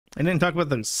I didn't talk about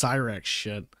the Cyraxx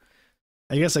shit.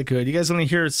 I guess I could. You guys want to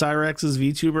hear Cyraxx's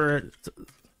VTuber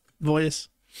voice?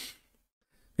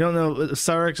 You don't know,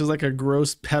 Cyraxx is like a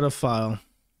gross pedophile.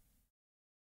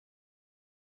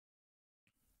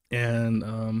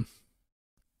 And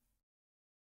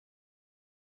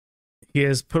he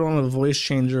has put on a voice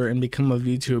changer and become a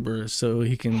VTuber so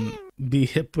he can be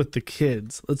hip with the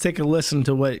kids. Let's take a listen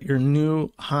to what your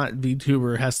new hot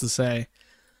VTuber has to say.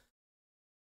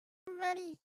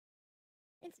 Everybody,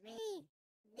 it's me,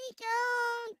 Nico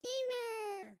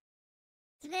Gamer.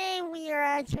 Today we are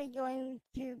actually going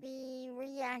to be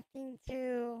reacting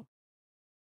to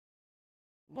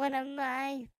one of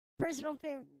my personal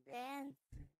favorite bands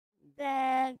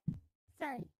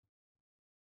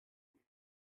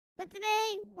But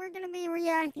today we're going to be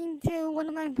reacting to one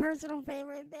of my personal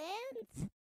favorite bands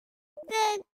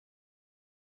that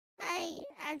I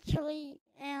actually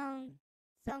am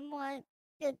somewhat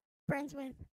good friends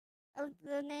with, of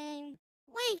the name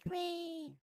Wake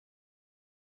Me.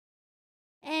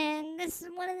 And this is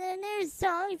one of their new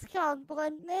songs called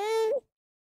Blood Moon.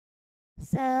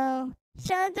 So,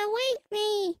 shout out to Wake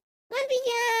Me. Love you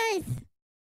guys.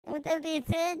 And with that being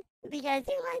said, if you guys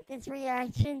do like this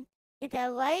reaction, hit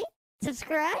that like,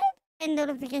 subscribe, and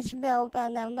notification bell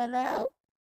found down below.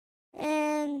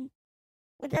 And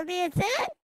with that being said,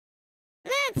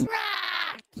 let's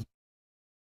rock!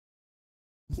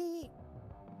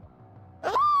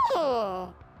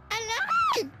 Oh, I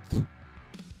like it!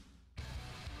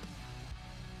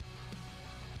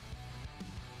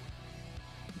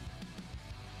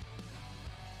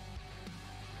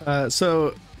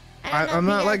 I'm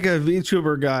not like a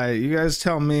VTuber guy. You guys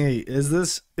tell me, is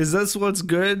this what's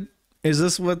good? Is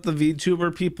this what the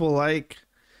VTuber people like?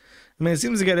 I mean, it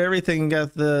seems to get everything. You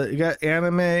got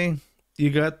anime, you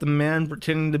got the man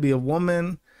pretending to be a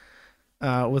woman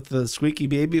with the squeaky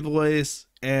baby voice,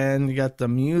 and you got the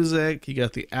music, you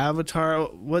got the avatar.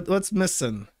 What's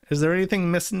missing? Is there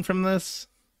anything missing from this?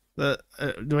 Do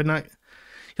I not?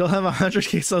 He'll have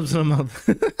 100K subs in a month.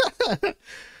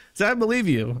 So I believe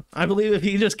you. I believe if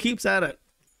he just keeps at it,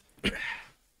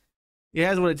 he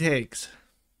has what it takes.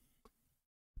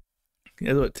 He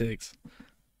has what it takes.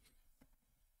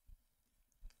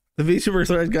 The VTuber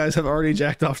thread guys have already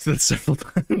jacked off to this several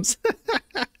times.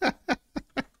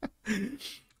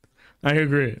 I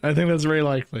agree. I think that's very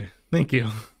likely. Thank you.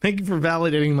 Thank you for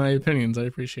validating my opinions. I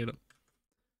appreciate it.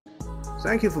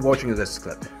 Thank you for watching this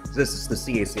clip. This is the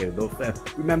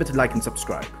CACA. Remember to like and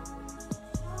subscribe.